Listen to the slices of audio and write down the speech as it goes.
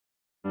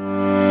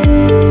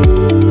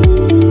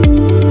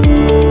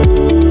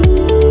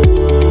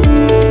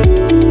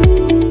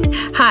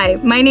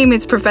My name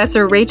is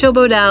Professor Rachel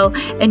Bodell,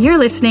 and you're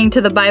listening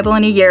to the Bible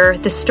in a Year,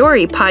 the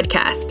Story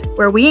podcast,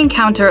 where we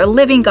encounter a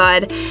living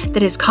God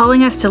that is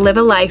calling us to live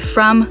a life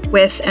from,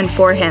 with, and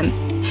for Him.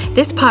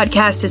 This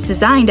podcast is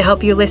designed to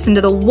help you listen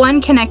to the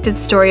one connected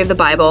story of the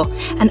Bible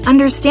and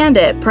understand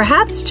it,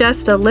 perhaps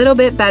just a little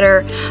bit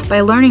better, by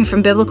learning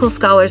from biblical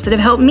scholars that have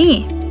helped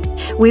me.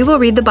 We will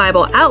read the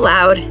Bible out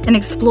loud and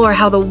explore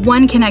how the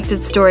one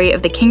connected story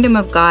of the kingdom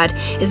of God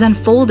is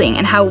unfolding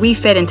and how we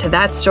fit into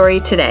that story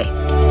today.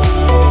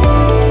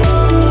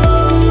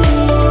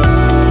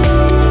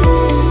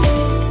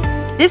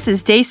 This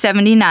is day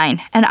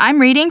 79, and I'm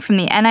reading from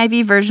the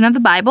NIV version of the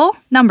Bible,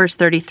 Numbers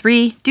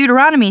 33,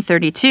 Deuteronomy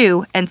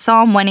 32, and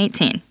Psalm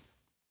 118.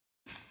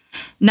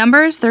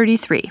 Numbers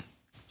 33.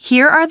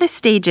 Here are the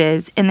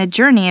stages in the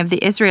journey of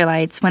the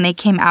Israelites when they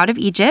came out of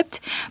Egypt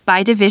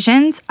by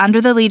divisions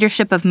under the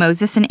leadership of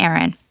Moses and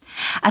Aaron.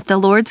 At the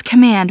Lord's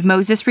command,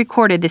 Moses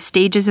recorded the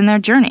stages in their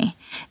journey.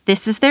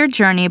 This is their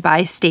journey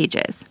by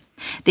stages.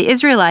 The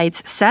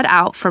Israelites set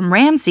out from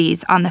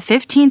Ramses on the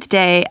 15th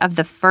day of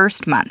the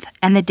first month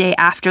and the day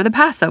after the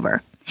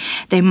Passover.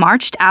 They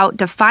marched out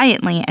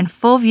defiantly in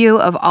full view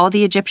of all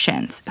the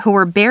Egyptians, who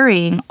were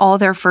burying all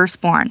their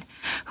firstborn,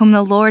 whom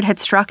the Lord had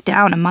struck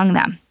down among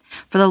them,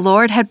 for the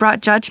Lord had brought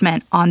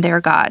judgment on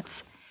their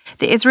gods.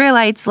 The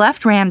Israelites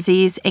left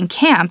Ramses and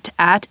camped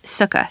at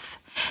Succoth.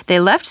 They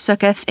left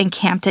Succoth and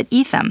camped at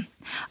Etham,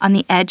 on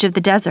the edge of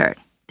the desert.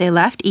 They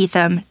left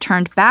Etham,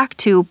 turned back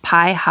to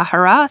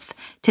Pi-hahiroth,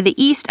 to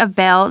the east of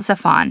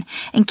Baal-Zephon,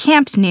 and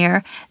camped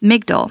near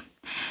Migdol.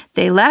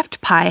 They left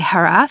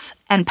Pi-hahiroth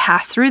and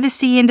passed through the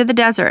sea into the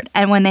desert,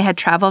 and when they had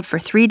traveled for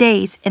 3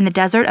 days in the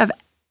desert of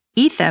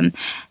Etham,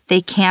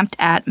 they camped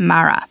at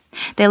Marah.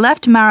 They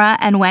left Marah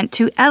and went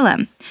to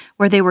Helm,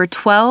 where there were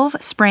 12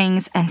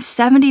 springs and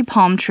 70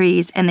 palm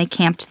trees, and they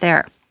camped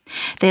there.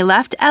 They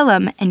left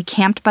Helm and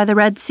camped by the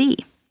Red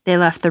Sea. They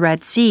left the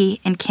Red Sea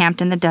and camped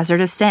in the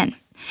desert of Sin.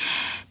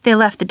 They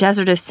left the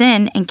desert of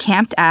Sin and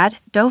camped at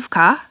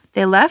Dovka.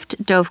 They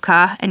left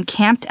Dovka and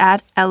camped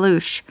at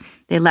Elush.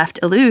 They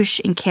left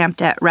Elush and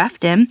camped at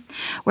Rephidim,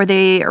 where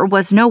there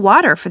was no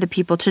water for the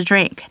people to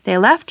drink. They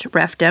left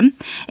Rephidim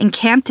and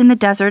camped in the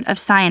desert of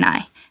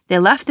Sinai. They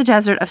left the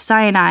desert of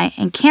Sinai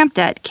and camped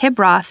at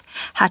Kibroth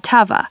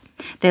Hattava.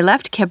 They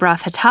left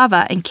Kibroth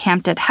Hattava and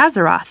camped at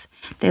Hazeroth.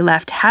 They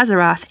left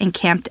Hazeroth and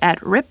camped at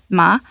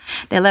Ribmah.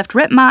 They left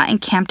Ribmah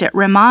and camped at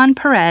Rimmon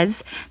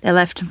Perez. They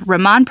left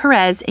Rimmon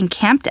Perez and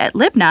camped at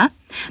Libnah.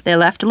 They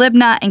left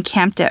Libnah and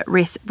camped at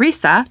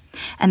Risa.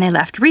 And they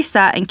left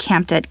Risa and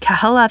camped at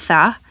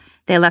Kehelathah.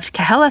 They left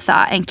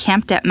Kehelathah and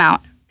camped at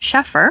Mount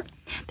Shepher.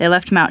 They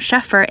left Mount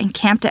Shepher and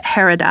camped at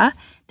Heradah.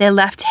 They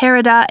left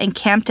Heradah and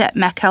camped at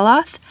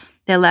Mekheloth.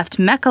 They left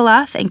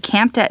Mekheloth and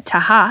camped at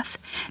Tahath.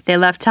 They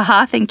left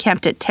Tahath and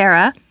camped at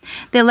Terah.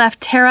 They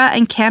left Terah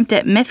and camped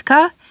at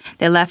Mithkah.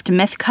 They left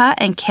Mithkah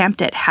and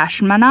camped at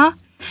Hashmanah.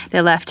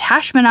 They left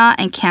Hashmanah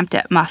and camped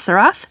at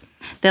Maseroth.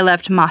 They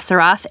left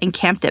Maseroth and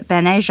camped at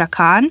Bene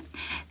Jaakan.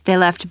 They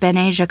left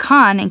Bene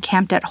Jaakan and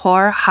camped at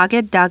Hor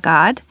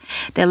Haggidgad.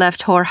 They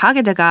left Hor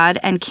Haggidgad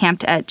and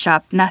camped at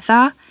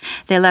Jopnathah.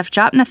 They left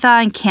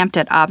Jopnathah and camped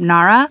at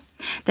Abnarah.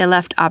 They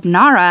left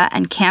Abnarah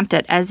and camped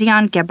at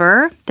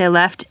Ezion-Geber. They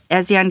left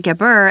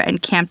Ezion-Geber and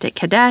camped at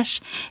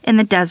Kadesh in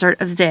the desert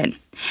of Zin.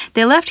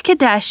 They left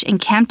Kadesh and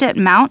camped at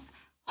Mount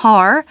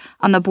Hor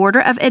on the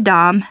border of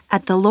Edom.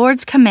 At the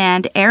Lord's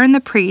command, Aaron the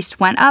priest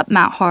went up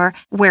Mount Hor,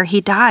 where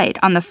he died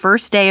on the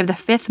first day of the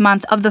 5th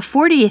month of the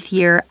 40th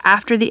year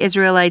after the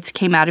Israelites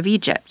came out of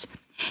Egypt.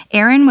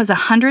 Aaron was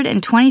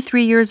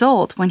 123 years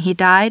old when he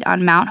died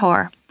on Mount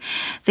Hor.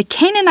 The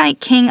Canaanite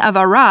king of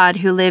Arad,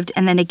 who lived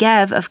in the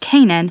Negev of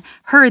Canaan,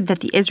 heard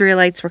that the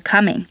Israelites were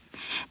coming.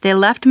 They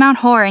left Mount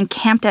Hor and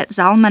camped at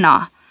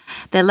Zalmanah.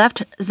 They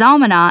left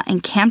Zalmanah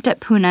and camped at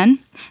Punan.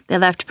 They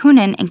left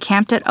Punan and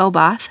camped at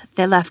Oboth.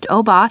 They left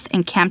Oboth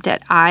and camped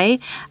at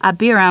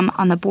Abiram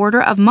on the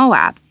border of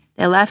Moab.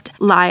 They left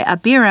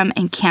Abiram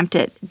and camped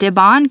at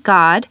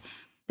Dibon-Gad.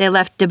 They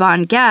left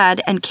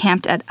Dibon-Gad and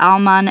camped at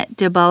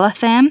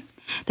Almon-Dibelathim.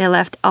 They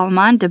left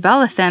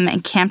Almon-Dibelathim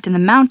and camped in the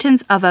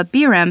mountains of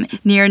Abiram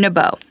near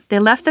Nebo. They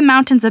left the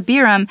mountains of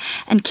Abiram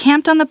and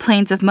camped on the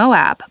plains of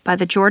Moab, by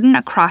the Jordan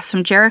across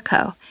from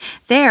Jericho.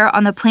 There,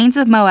 on the plains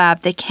of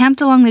Moab, they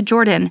camped along the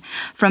Jordan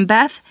from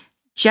Beth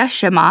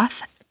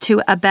Jeshimoth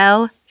to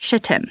Abel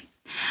Shittim.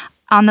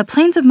 On the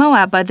plains of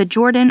Moab by the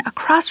Jordan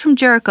across from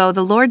Jericho,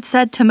 the Lord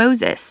said to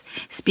Moses,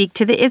 "Speak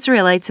to the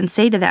Israelites and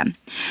say to them,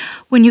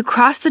 when you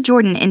cross the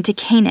Jordan into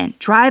Canaan,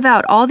 drive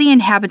out all the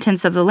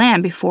inhabitants of the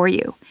land before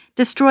you.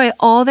 Destroy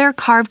all their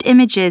carved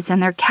images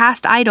and their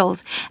cast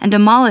idols, and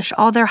demolish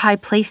all their high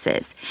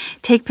places.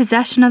 Take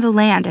possession of the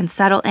land and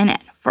settle in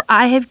it, for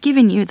I have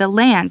given you the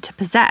land to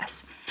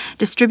possess.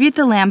 Distribute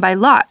the land by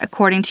lot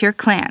according to your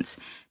clans.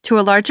 To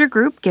a larger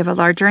group, give a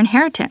larger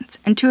inheritance,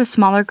 and to a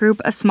smaller group,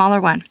 a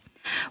smaller one.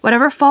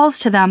 Whatever falls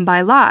to them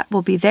by lot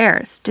will be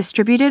theirs,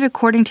 distributed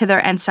according to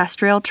their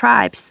ancestral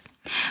tribes.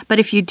 But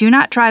if you do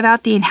not drive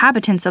out the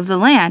inhabitants of the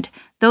land,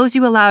 those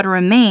you allow to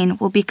remain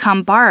will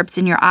become barbs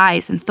in your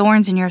eyes and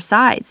thorns in your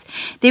sides.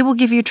 They will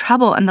give you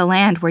trouble in the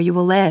land where you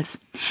will live,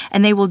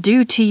 and they will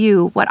do to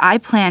you what I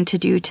plan to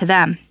do to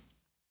them.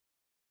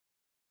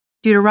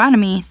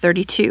 Deuteronomy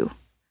 32.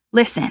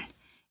 Listen,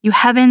 you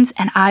heavens,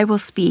 and I will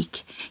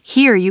speak.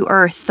 Hear, you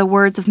earth, the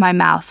words of my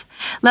mouth.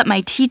 Let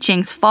my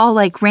teachings fall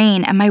like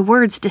rain, and my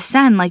words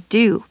descend like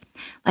dew,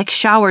 like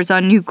showers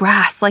on new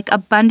grass, like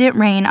abundant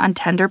rain on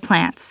tender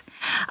plants.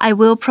 I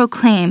will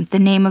proclaim the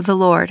name of the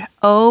Lord.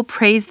 Oh,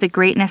 praise the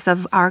greatness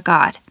of our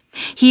God.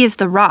 He is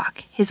the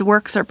rock. His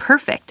works are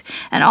perfect,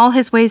 and all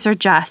his ways are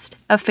just,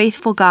 a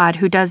faithful God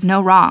who does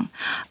no wrong.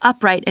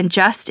 Upright and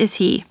just is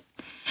he.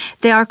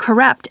 They are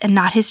corrupt and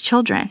not his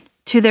children.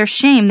 To their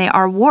shame they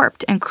are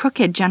warped and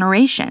crooked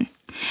generation.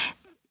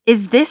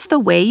 Is this the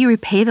way you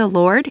repay the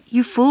Lord,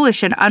 you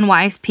foolish and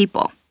unwise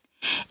people?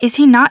 Is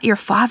he not your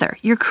Father,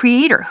 your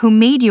Creator, who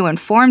made you and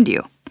formed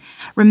you?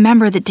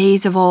 Remember the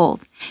days of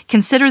old.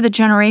 Consider the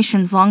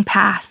generations long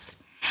past.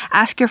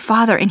 Ask your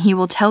father, and he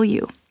will tell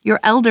you, your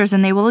elders,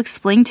 and they will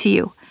explain to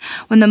you.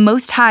 When the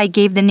Most High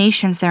gave the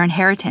nations their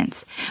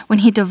inheritance, when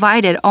he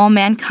divided all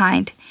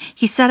mankind,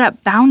 he set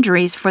up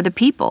boundaries for the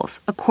peoples,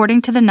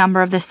 according to the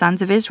number of the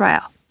sons of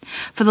Israel.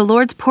 For the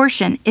Lord's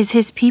portion is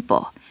his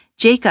people,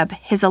 Jacob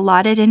his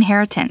allotted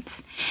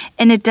inheritance.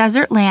 In a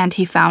desert land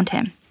he found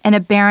him, in a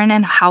barren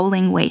and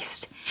howling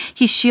waste.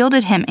 He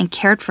shielded him and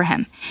cared for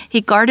him.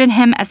 He guarded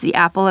him as the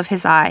apple of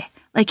his eye,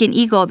 like an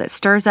eagle that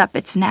stirs up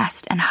its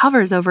nest and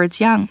hovers over its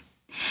young,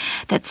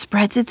 that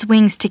spreads its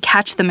wings to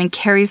catch them and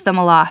carries them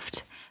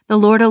aloft. The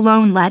Lord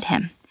alone led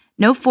him.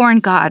 No foreign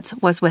gods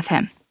was with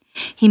him.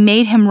 He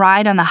made him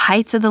ride on the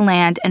heights of the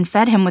land and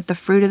fed him with the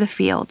fruit of the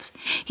fields.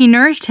 He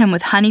nourished him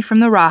with honey from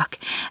the rock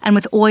and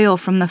with oil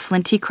from the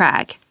flinty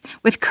crag,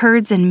 with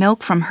curds and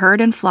milk from herd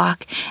and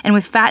flock, and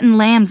with fattened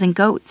lambs and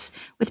goats,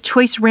 with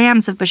choice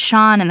rams of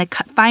Bashan and the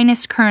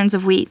finest kerns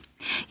of wheat.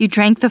 You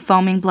drank the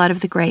foaming blood of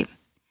the grape.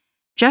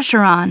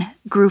 Jeshurun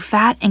grew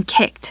fat and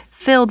kicked.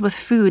 Filled with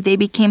food, they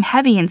became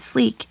heavy and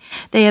sleek.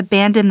 They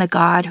abandoned the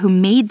God who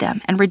made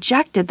them and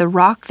rejected the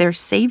rock, their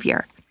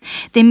Savior.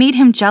 They made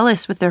him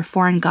jealous with their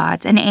foreign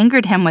gods and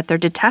angered him with their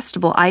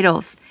detestable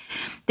idols.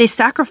 They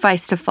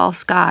sacrificed to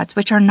false gods,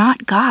 which are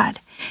not God,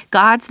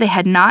 gods they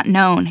had not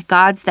known,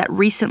 gods that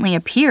recently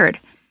appeared,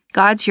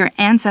 gods your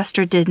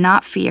ancestor did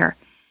not fear.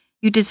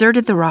 You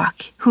deserted the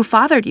rock, who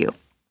fathered you.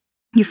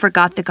 You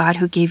forgot the God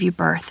who gave you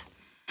birth.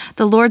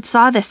 The Lord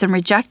saw this and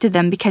rejected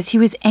them because he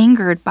was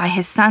angered by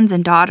his sons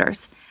and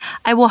daughters.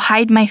 I will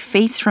hide my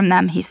face from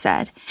them, he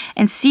said,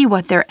 and see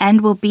what their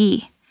end will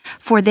be.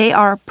 For they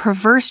are a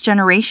perverse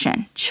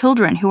generation,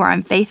 children who are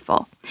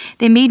unfaithful.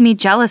 They made me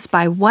jealous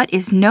by what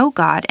is no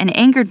God and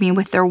angered me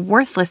with their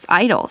worthless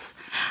idols.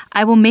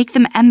 I will make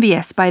them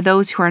envious by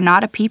those who are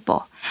not a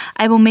people.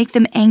 I will make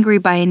them angry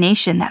by a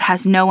nation that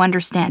has no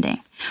understanding.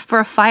 For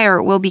a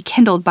fire will be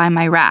kindled by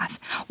my wrath,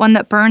 one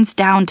that burns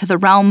down to the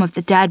realm of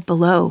the dead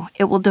below.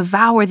 It will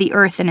devour the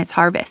earth and its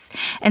harvest,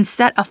 and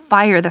set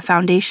afire the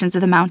foundations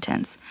of the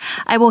mountains.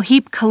 I will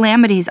heap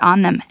calamities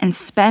on them and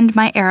spend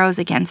my arrows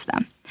against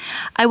them.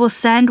 I will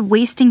send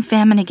wasting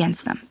famine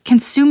against them,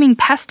 consuming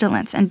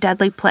pestilence and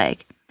deadly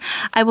plague.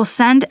 I will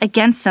send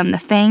against them the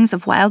fangs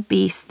of wild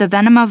beasts, the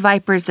venom of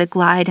vipers that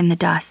glide in the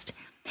dust.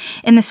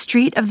 In the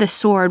street of the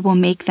sword will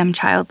make them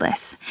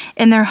childless.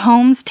 In their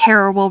homes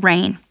terror will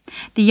reign.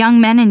 The young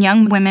men and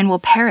young women will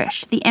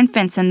perish, the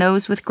infants and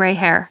those with gray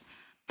hair.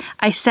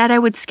 I said I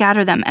would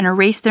scatter them and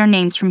erase their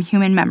names from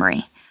human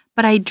memory,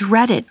 but I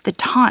dreaded the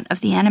taunt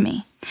of the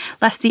enemy,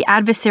 lest the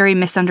adversary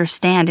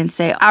misunderstand and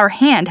say, our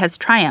hand has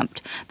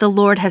triumphed, the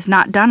Lord has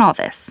not done all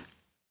this.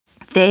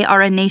 They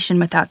are a nation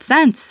without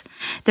sense.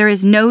 There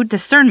is no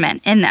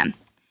discernment in them.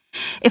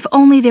 If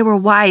only they were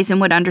wise and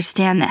would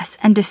understand this,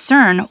 and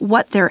discern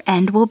what their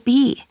end will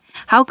be.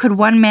 How could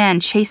one man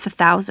chase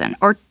 1,000,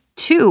 or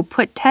two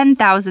put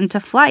 10,000 to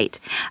flight,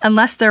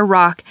 unless their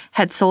rock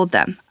had sold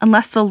them,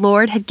 unless the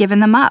Lord had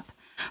given them up?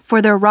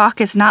 For their rock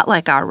is not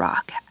like our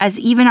rock, as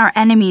even our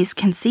enemies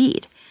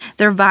concede.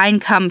 Their vine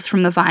comes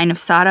from the vine of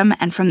Sodom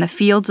and from the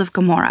fields of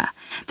Gomorrah.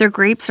 Their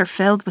grapes are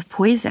filled with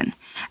poison,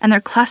 and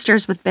their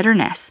clusters with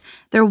bitterness.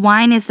 Their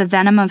wine is the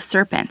venom of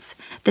serpents,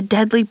 the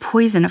deadly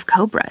poison of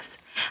cobras.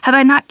 Have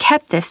I not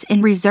kept this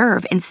in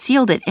reserve and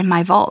sealed it in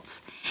my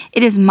vaults?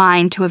 It is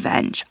mine to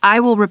avenge. I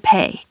will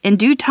repay. In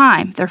due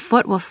time, their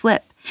foot will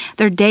slip.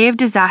 Their day of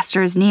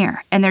disaster is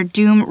near, and their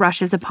doom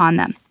rushes upon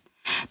them.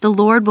 The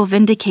Lord will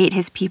vindicate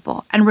his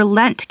people and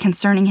relent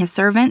concerning his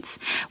servants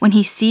when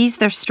he sees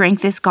their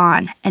strength is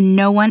gone and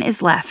no one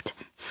is left,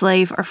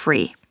 slave or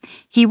free.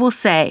 He will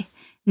say,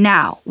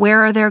 now,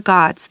 where are their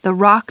gods, the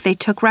rock they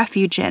took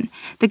refuge in,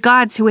 the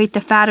gods who ate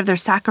the fat of their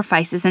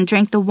sacrifices and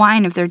drank the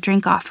wine of their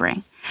drink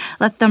offering?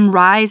 Let them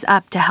rise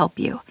up to help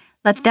you.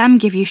 Let them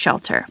give you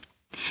shelter.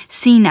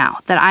 See now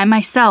that I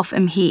myself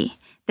am he.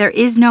 There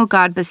is no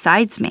God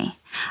besides me.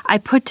 I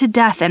put to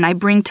death and I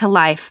bring to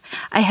life.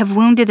 I have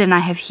wounded and I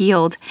have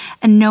healed,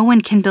 and no one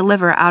can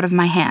deliver out of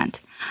my hand.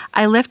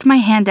 I lift my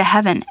hand to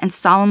heaven and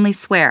solemnly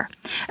swear,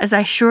 as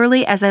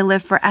surely as I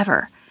live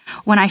forever,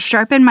 when I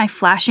sharpen my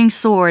flashing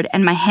sword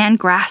and my hand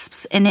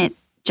grasps in it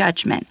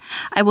judgment,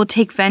 I will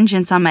take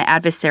vengeance on my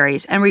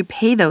adversaries and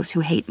repay those who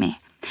hate me.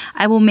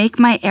 I will make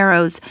my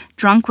arrows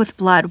drunk with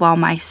blood while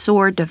my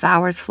sword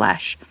devours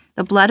flesh,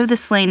 the blood of the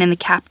slain and the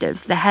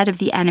captives, the head of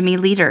the enemy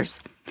leaders.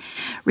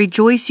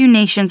 Rejoice, you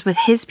nations, with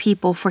his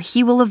people, for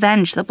he will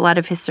avenge the blood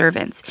of his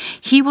servants.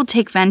 He will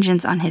take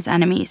vengeance on his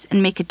enemies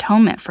and make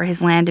atonement for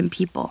his land and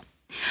people.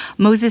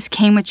 Moses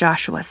came with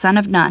Joshua, son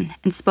of Nun,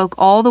 and spoke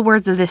all the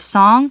words of this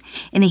song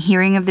in the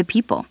hearing of the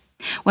people.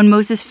 When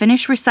Moses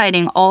finished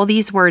reciting all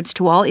these words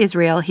to all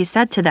Israel, he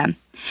said to them,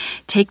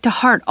 "Take to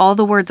heart all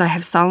the words I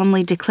have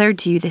solemnly declared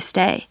to you this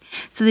day,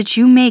 so that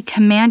you may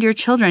command your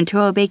children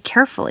to obey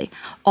carefully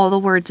all the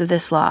words of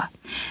this law.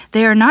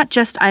 They are not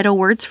just idle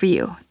words for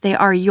you, they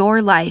are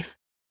your life.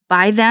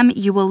 By them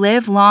you will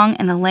live long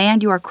in the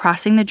land you are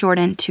crossing the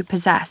Jordan to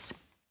possess."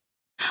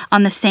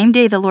 On the same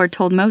day the Lord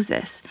told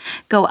Moses,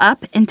 "Go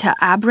up into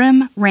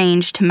Abram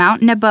range to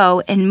Mount Nebo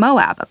in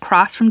Moab,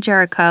 across from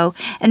Jericho,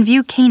 and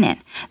view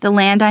Canaan, the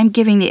land I am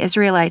giving the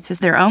Israelites as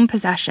their own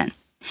possession.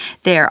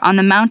 There, on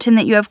the mountain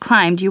that you have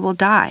climbed, you will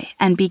die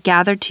and be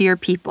gathered to your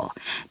people,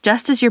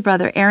 just as your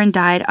brother Aaron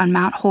died on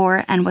Mount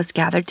Hor and was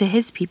gathered to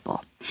his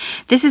people.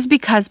 This is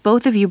because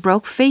both of you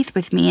broke faith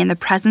with me in the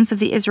presence of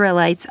the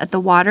Israelites at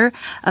the water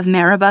of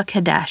Meribah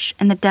Kadesh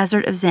in the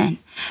desert of Zin,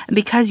 and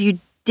because you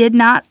did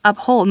not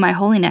uphold my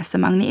holiness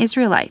among the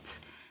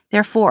Israelites.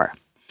 Therefore,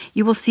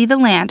 you will see the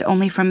land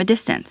only from a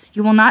distance.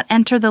 You will not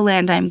enter the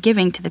land I am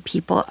giving to the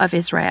people of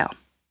Israel."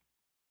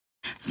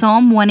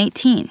 Psalm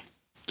 118.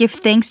 Give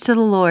thanks to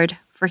the Lord,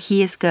 for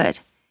he is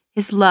good.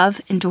 His love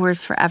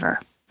endures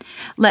forever.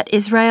 Let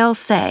Israel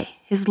say,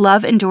 his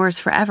love endures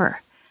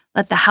forever.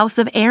 Let the house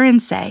of Aaron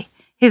say,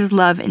 his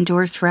love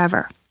endures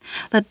forever.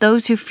 Let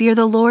those who fear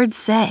the Lord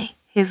say,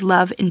 his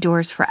love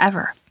endures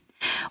forever.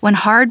 When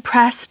hard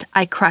pressed,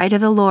 I cried to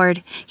the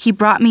Lord. He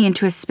brought me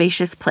into a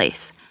spacious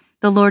place.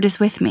 The Lord is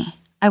with me.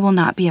 I will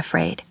not be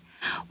afraid.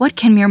 What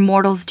can mere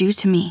mortals do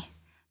to me?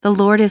 The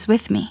Lord is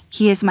with me.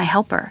 He is my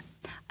helper.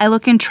 I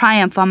look in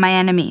triumph on my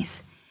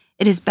enemies.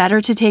 It is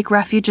better to take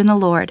refuge in the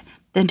Lord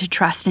than to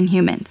trust in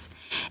humans.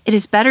 It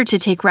is better to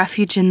take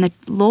refuge in the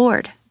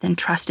Lord than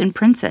trust in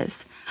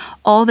princes.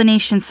 All the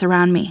nations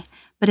surround me,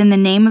 but in the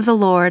name of the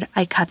Lord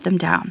I cut them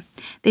down.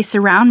 They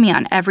surround me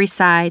on every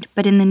side,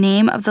 but in the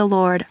name of the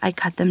Lord I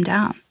cut them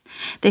down.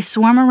 They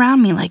swarm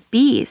around me like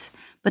bees,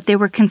 but they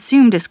were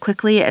consumed as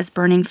quickly as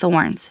burning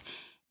thorns.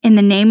 In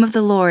the name of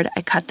the Lord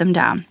I cut them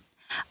down.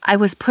 I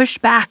was pushed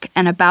back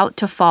and about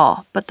to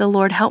fall, but the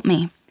Lord helped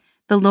me.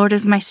 The Lord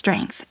is my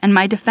strength and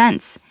my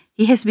defense.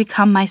 He has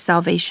become my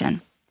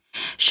salvation.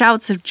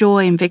 Shouts of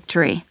joy and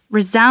victory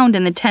resound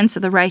in the tents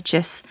of the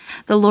righteous.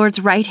 The Lord's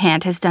right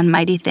hand has done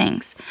mighty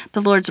things.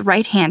 The Lord's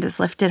right hand is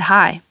lifted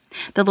high.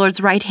 The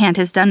Lord's right hand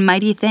has done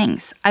mighty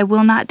things. I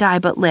will not die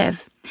but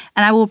live,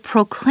 and I will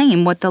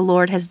proclaim what the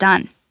Lord has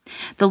done.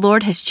 The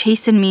Lord has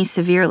chastened me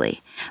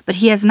severely, but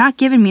he has not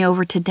given me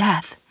over to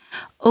death.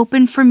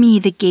 Open for me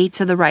the gates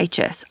of the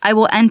righteous. I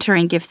will enter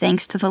and give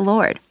thanks to the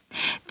Lord.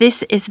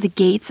 This is the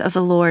gates of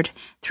the Lord,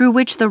 through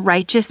which the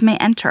righteous may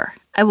enter.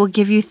 I will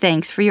give you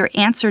thanks, for you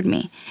answered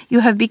me. You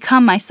have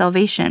become my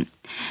salvation.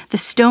 The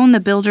stone the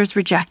builders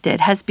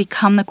rejected has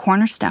become the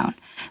cornerstone.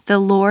 The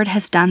Lord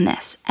has done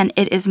this, and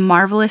it is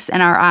marvelous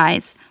in our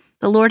eyes.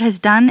 The Lord has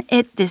done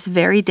it this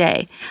very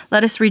day.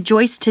 Let us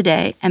rejoice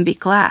today and be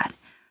glad.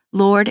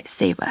 Lord,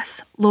 save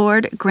us.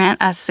 Lord,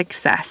 grant us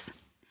success.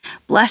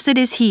 Blessed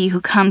is he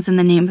who comes in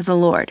the name of the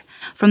Lord.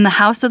 From the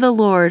house of the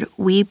Lord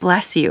we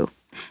bless you.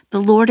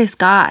 The Lord is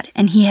God,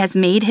 and he has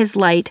made his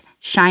light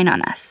shine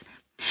on us.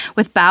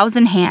 With boughs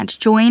in hand,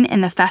 join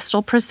in the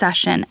festal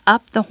procession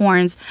up the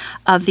horns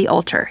of the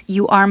altar.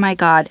 You are my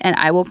God, and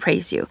I will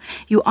praise you.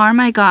 You are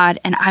my God,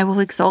 and I will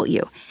exalt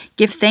you.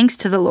 Give thanks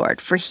to the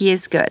Lord, for he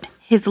is good.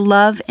 His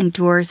love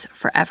endures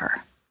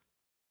forever.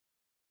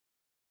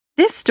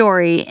 This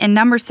story in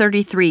Numbers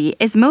 33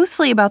 is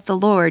mostly about the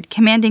Lord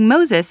commanding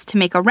Moses to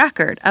make a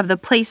record of the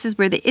places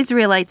where the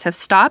Israelites have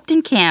stopped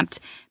and camped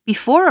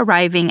before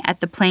arriving at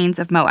the plains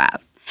of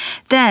Moab.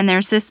 Then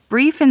there's this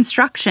brief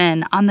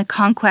instruction on the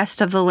conquest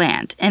of the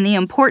land and the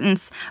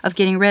importance of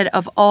getting rid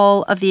of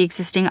all of the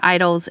existing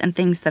idols and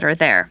things that are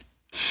there.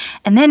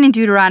 And then in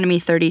Deuteronomy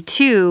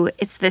 32,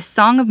 it's this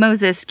song of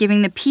Moses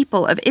giving the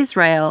people of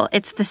Israel.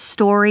 It's the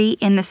story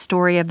in the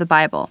story of the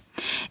Bible.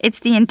 It's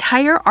the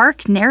entire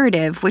arc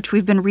narrative, which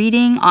we've been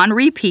reading on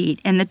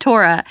repeat in the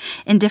Torah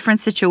in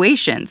different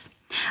situations.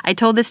 I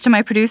told this to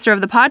my producer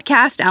of the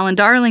podcast, Alan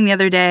Darling, the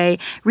other day.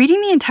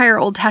 Reading the entire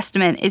Old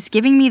Testament is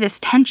giving me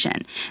this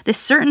tension, this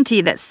certainty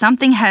that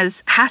something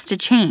has to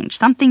change,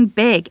 something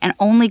big and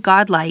only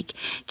God-like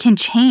can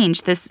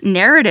change this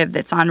narrative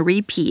that's on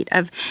repeat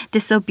of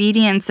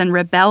disobedience and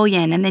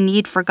rebellion and the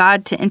need for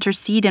God to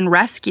intercede and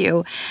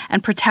rescue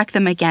and protect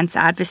them against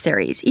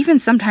adversaries, even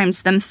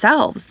sometimes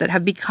themselves that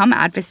have become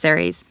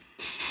adversaries.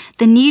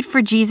 The need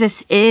for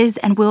Jesus is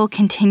and will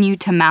continue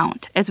to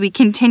mount as we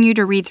continue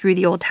to read through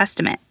the Old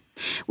Testament.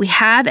 We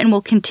have and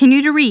will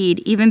continue to read,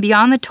 even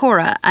beyond the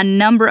Torah, a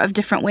number of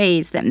different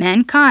ways that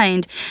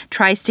mankind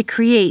tries to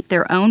create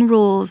their own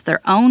rules,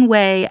 their own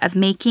way of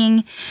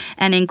making,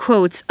 and in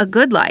quotes, a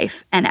good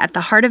life. And at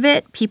the heart of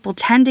it, people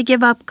tend to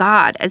give up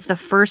God as the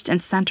first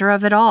and center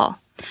of it all.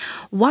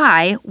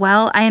 Why?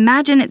 Well, I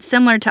imagine it's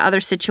similar to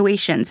other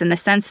situations in the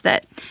sense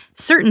that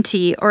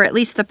certainty, or at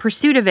least the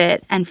pursuit of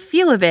it and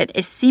feel of it,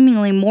 is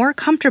seemingly more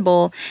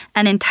comfortable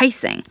and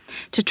enticing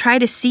to try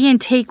to see and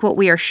take what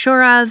we are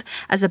sure of,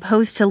 as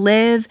opposed to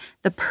live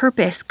the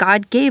purpose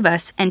God gave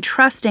us and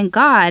trust in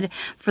God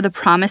for the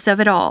promise of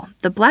it all,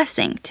 the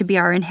blessing to be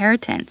our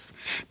inheritance,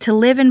 to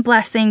live in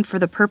blessing for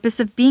the purpose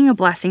of being a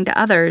blessing to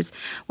others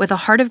with a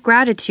heart of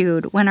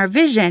gratitude when our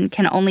vision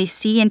can only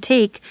see and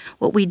take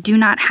what we do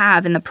not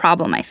have in the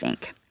problem, I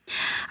think.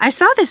 I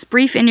saw this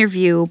brief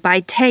interview by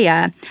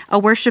Taya, a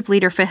worship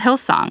leader for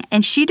Hillsong,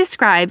 and she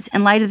describes,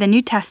 in light of the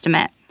New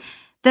Testament,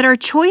 that our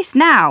choice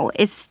now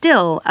is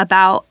still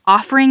about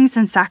offerings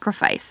and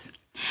sacrifice.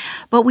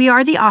 But we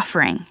are the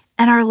offering,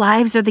 and our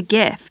lives are the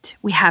gift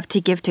we have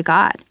to give to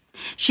God.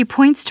 She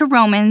points to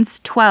Romans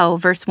 12,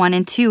 verse 1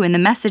 and 2 in the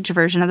Message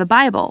version of the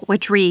Bible,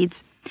 which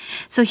reads,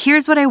 "So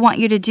here's what I want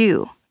you to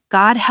do,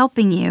 God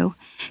helping you.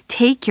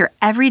 Take your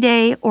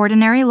everyday,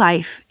 ordinary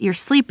life, your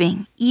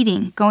sleeping,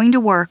 eating, going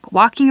to work,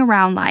 walking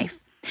around life,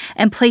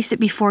 and place it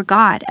before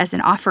God as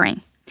an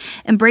offering.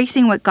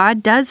 Embracing what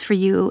God does for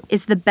you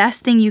is the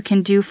best thing you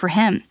can do for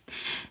Him.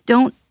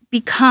 Don't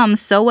become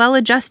so well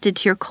adjusted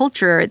to your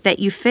culture that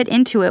you fit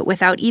into it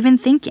without even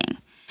thinking.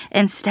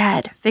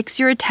 Instead, fix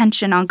your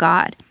attention on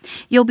God.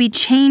 You'll be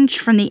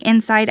changed from the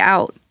inside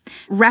out,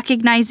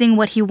 recognizing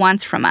what He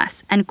wants from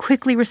us and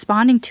quickly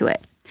responding to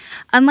it.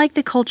 Unlike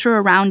the culture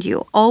around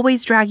you,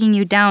 always dragging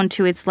you down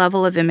to its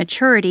level of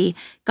immaturity,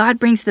 God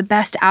brings the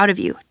best out of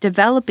you,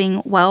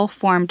 developing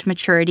well-formed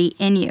maturity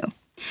in you."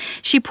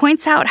 She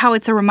points out how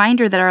it's a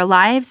reminder that our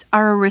lives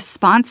are a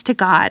response to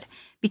God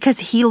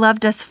because He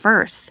loved us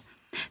first.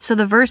 So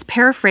the verse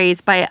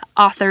paraphrased by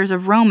authors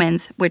of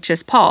Romans, which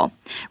is Paul,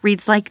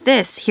 reads like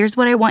this: "Here's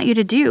what I want you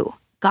to do.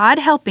 God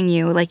helping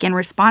you, like in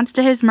response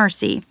to His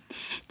mercy,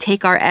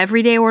 take our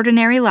everyday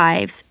ordinary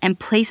lives and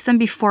place them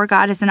before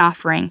God as an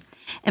offering,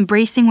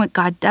 embracing what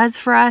God does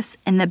for us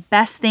and the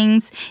best thing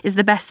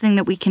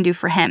that we can do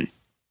for Him.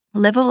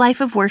 Live a life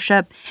of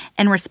worship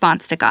in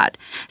response to God."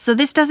 So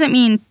this doesn't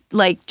mean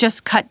like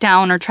just cut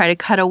down or try to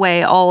cut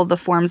away all the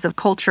forms of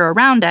culture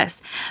around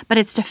us, but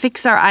it's to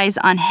fix our eyes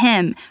on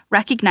Him,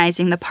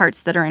 recognizing the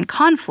parts that are in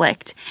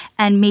conflict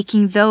and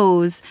making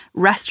those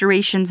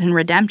restorations and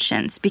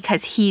redemptions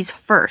because He's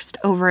first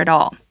over it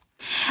all.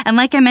 And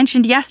like I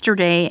mentioned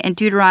yesterday in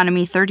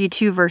Deuteronomy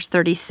 32, verse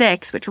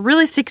 36, which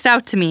really sticks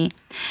out to me,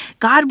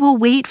 God will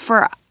wait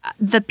for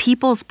the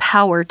people's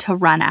power to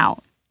run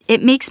out.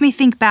 It makes me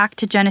think back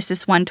to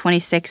Genesis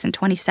 1:26 and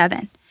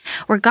 27,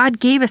 where God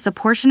gave us a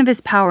portion of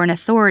His power and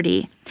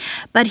authority,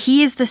 but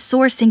He is the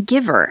source and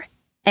giver.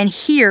 And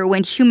here,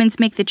 when humans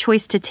make the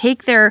choice to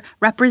take their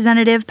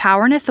representative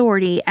power and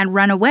authority and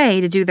run away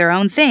to do their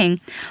own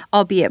thing,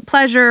 albeit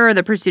pleasure or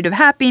the pursuit of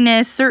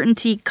happiness,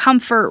 certainty,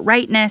 comfort,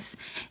 rightness,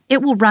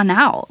 it will run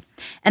out,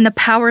 and the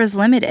power is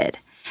limited.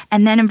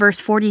 And then in verse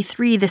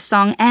 43, the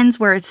song ends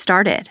where it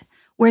started,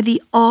 where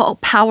the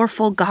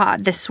all-powerful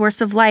God, the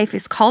source of life,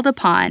 is called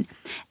upon,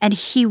 and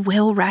He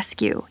will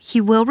rescue, He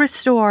will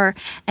restore,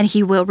 and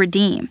He will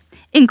redeem.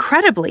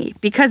 Incredibly,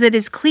 because it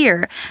is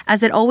clear,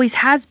 as it always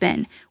has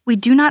been, we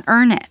do not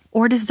earn it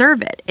or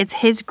deserve it. It's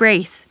His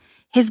grace,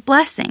 His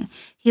blessing.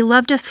 He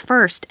loved us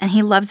first, and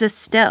He loves us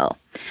still.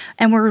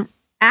 And we're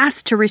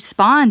asked to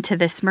respond to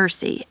this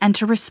mercy and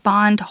to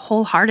respond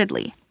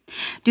wholeheartedly.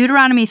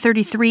 Deuteronomy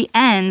 33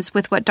 ends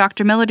with what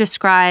Dr. Miller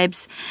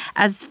describes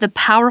as the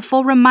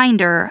powerful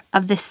reminder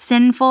of the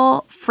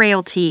sinful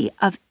frailty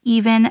of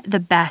even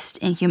the best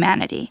in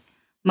humanity,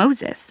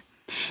 Moses.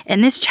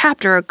 In this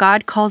chapter,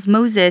 God calls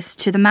Moses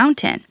to the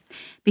mountain.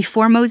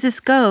 Before Moses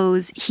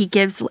goes, he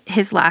gives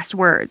his last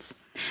words.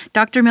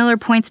 Dr. Miller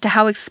points to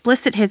how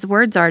explicit his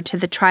words are to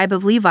the tribe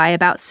of Levi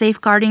about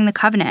safeguarding the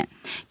covenant,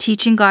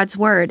 teaching God's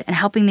word, and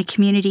helping the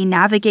community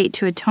navigate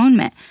to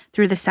atonement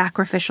through the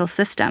sacrificial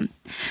system.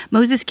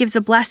 Moses gives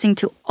a blessing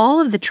to all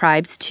of the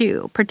tribes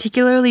too,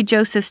 particularly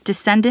Joseph's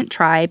descendant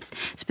tribes,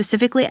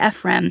 specifically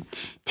Ephraim,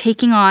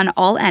 taking on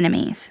all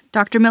enemies.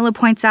 Dr. Miller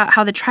points out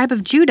how the tribe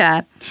of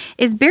Judah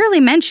is barely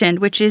mentioned,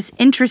 which is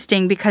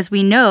interesting because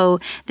we know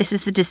this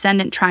is the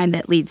descendant tribe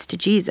that leads to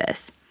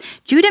Jesus.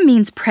 Judah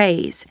means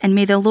praise, and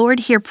may the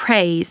Lord hear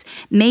praise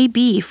may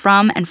be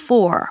from and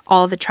for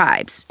all the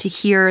tribes, to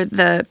hear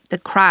the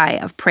cry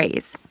of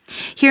praise.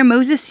 Here,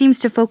 Moses seems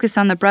to focus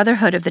on the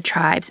brotherhood of the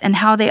tribes and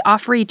how they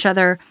offer each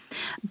other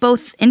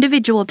both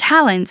individual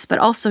talents, but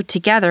also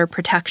together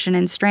protection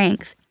and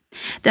strength.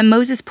 Then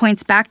Moses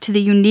points back to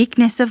the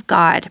uniqueness of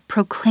God,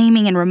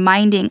 proclaiming and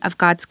reminding of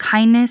God's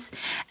kindness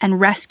and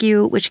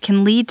rescue, which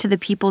can lead to the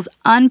people's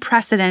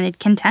unprecedented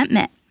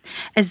contentment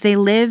as they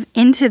live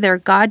into their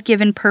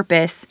God-given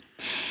purpose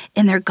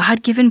in their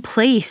God-given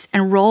place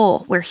and role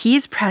where He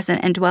is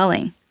present and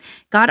dwelling.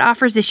 God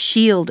offers a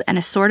shield and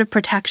a sword of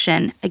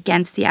protection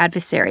against the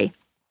adversary.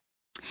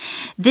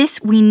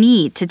 This we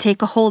need to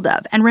take a hold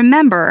of. And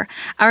remember,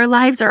 our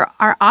lives are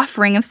our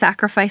offering of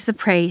sacrifice of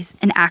praise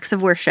and acts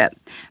of worship.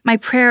 My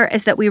prayer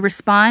is that we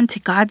respond to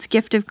God's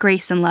gift of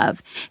grace and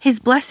love, His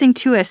blessing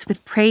to us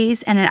with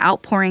praise and an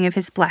outpouring of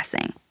His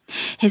blessing,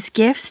 His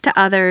gifts to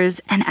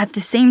others, and at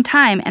the same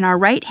time, in our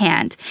right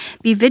hand,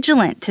 be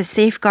vigilant to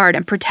safeguard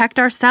and protect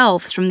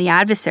ourselves from the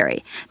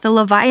adversary, the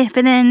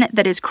Leviathan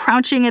that is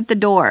crouching at the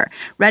door,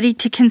 ready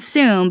to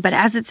consume. But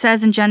as it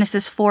says in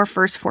Genesis 4,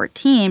 verse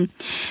 14,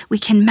 we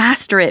can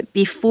master it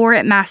before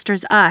it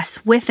masters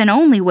us, with and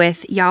only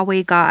with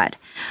Yahweh God.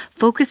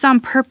 Focus on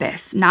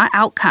purpose, not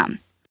outcome.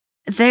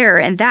 There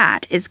and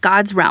that is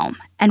God's realm,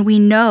 and we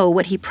know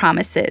what He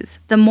promises.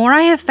 The more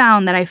I have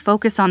found that I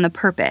focus on the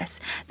purpose,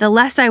 the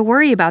less I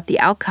worry about the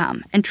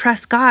outcome and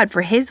trust God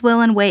for His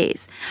will and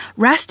ways,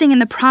 resting in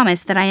the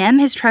promise that I am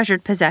His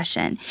treasured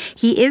possession.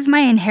 He is my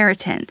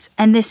inheritance,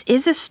 and this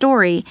is a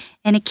story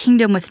in a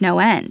kingdom with no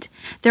end.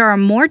 There are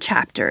more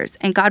chapters,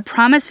 and God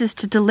promises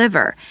to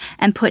deliver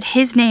and put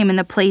His name in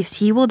the place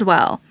He will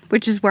dwell,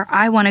 which is where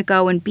I want to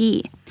go and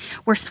be.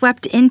 We're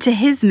swept into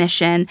His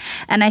mission,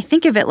 and I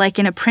think of it like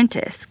an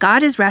apprentice.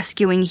 God is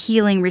rescuing,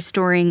 healing,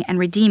 restoring, and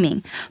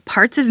redeeming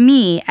parts of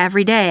me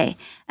every day,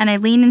 and I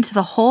lean into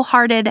the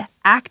wholehearted,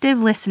 active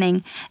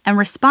listening and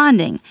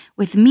responding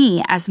with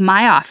me as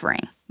my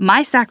offering,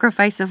 my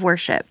sacrifice of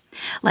worship.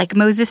 Like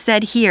Moses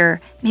said here,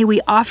 may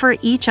we offer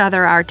each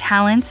other our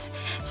talents,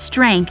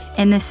 strength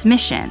in this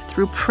mission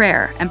through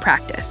prayer and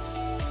practice.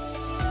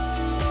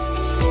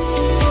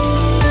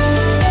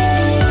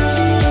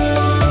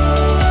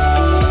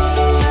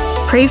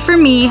 Pray for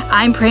me,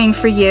 I'm praying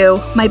for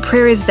you. My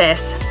prayer is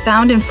this,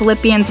 found in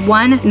Philippians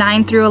 1,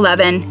 9 through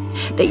 11,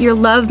 that your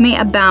love may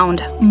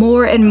abound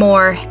more and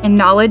more in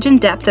knowledge and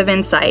depth of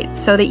insight,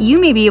 so that you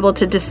may be able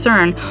to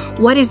discern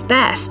what is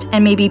best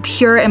and may be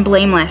pure and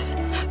blameless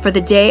for the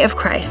day of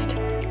Christ,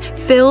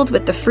 filled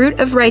with the fruit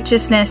of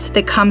righteousness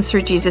that comes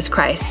through Jesus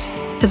Christ,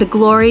 to the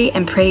glory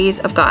and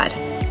praise of God.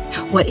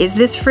 What is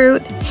this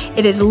fruit?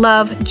 It is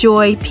love,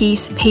 joy,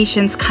 peace,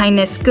 patience,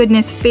 kindness,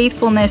 goodness,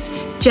 faithfulness,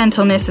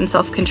 gentleness, and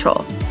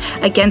self-control.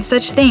 Against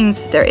such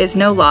things there is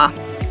no law.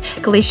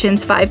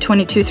 Galatians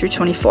 5:22 through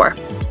 24.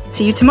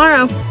 See you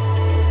tomorrow.